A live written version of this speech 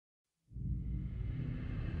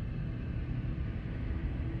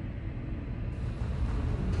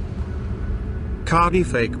Cardi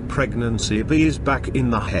fake pregnancy B is back in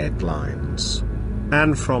the headlines.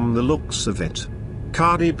 And from the looks of it,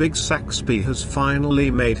 Cardi Big Sax B has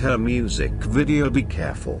finally made her music video Be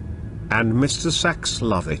Careful. And Mr. Sax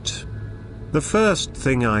love it. The first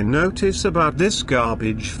thing I notice about this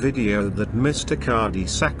garbage video that Mr. Cardi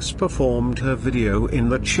Sax performed her video in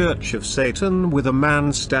the Church of Satan with a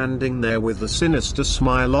man standing there with a sinister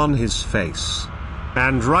smile on his face.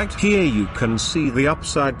 And right here you can see the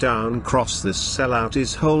upside down cross this sellout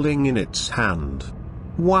is holding in its hand.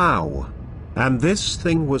 Wow! And this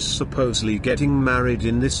thing was supposedly getting married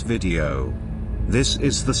in this video. This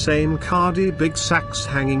is the same Cardi Big Sax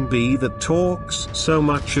hanging bee that talks so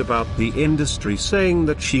much about the industry saying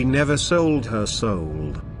that she never sold her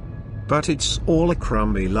soul. But it's all a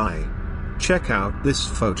crummy lie. Check out this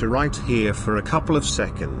photo right here for a couple of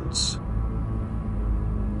seconds.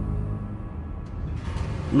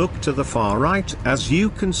 Look to the far right as you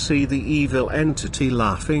can see the evil entity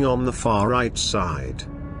laughing on the far right side.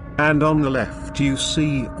 And on the left you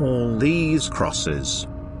see all these crosses.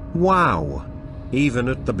 Wow! Even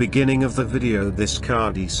at the beginning of the video this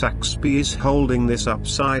Cardi Sax B is holding this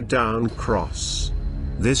upside down cross.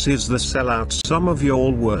 This is the sellout some of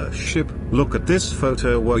y'all worship. Look at this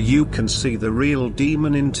photo where you can see the real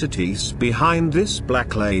demon entities behind this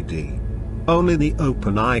black lady. Only the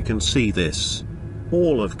open eye can see this.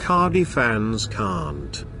 All of Cardi fans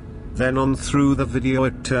can't. Then on through the video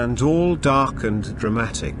it turned all dark and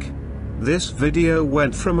dramatic. This video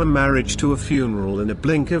went from a marriage to a funeral in a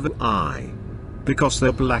blink of an eye. Because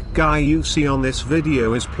the black guy you see on this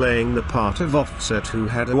video is playing the part of Offset who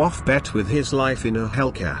had a off bet with his life in a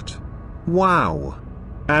Hellcat. Wow!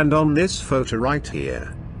 And on this photo right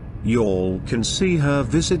here, y'all can see her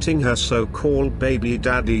visiting her so-called baby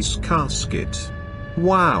daddy's casket.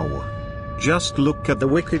 Wow! Just look at the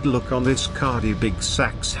wicked look on this Cardi Big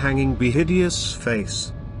Sax hanging be hideous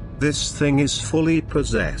face. This thing is fully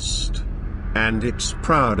possessed. And it's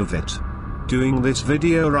proud of it. Doing this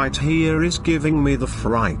video right here is giving me the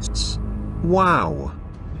frights. Wow!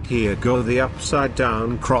 Here go the upside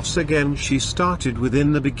down cross again. She started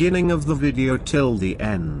within the beginning of the video till the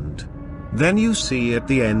end. Then you see at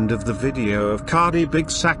the end of the video of Cardi Big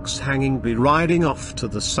Sax hanging be riding off to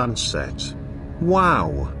the sunset.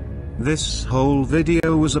 Wow! This whole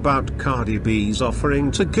video was about Cardi B's offering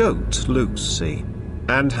to Goat Lucy.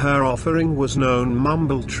 And her offering was known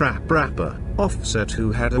mumble trap rapper, Offset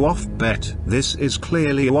who had a off bet. This is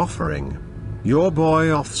clearly a offering. Your boy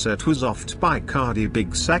Offset was offed by Cardi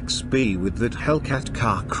Big Sax B with that Hellcat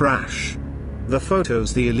car crash. The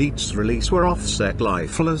photos the elites release were Offset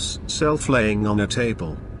lifeless self laying on a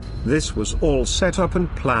table. This was all set up and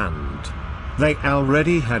planned. They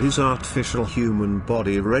already had his artificial human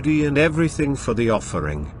body ready and everything for the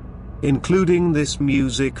offering. Including this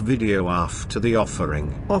music video after the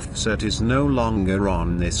offering. Offset is no longer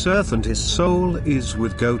on this earth and his soul is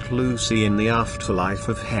with Goat Lucy in the afterlife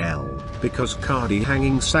of hell, because Cardi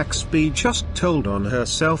hanging Sax B just told on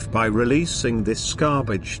herself by releasing this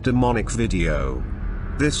garbage demonic video.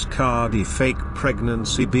 This Cardi fake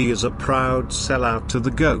pregnancy B is a proud sellout to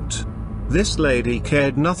the goat. This lady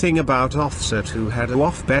cared nothing about Offset who had a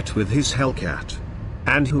off bet with his Hellcat.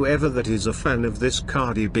 And whoever that is a fan of this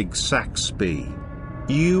Cardi Big Sax B,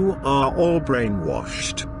 you are all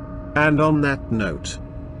brainwashed. And on that note,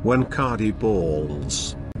 when Cardi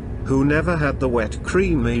Balls, who never had the wet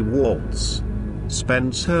creamy waltz,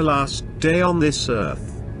 spends her last day on this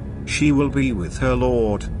earth, she will be with her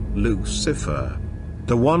Lord, Lucifer,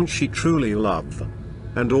 the one she truly loved,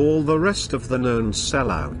 and all the rest of the known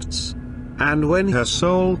sellouts. And when her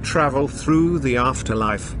soul travel through the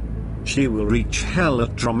afterlife, she will reach hell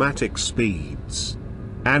at dramatic speeds.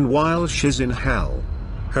 And while she's in hell,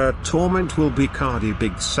 her torment will be Cardi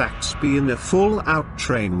Big Sax B in a full-out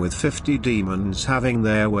train with 50 demons having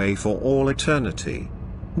their way for all eternity.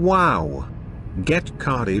 Wow! Get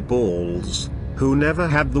Cardi Balls, who never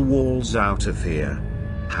had the walls out of here.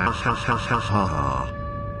 Ha ha ha ha ha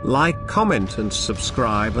ha. Like, comment and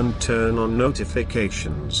subscribe and turn on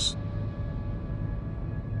notifications.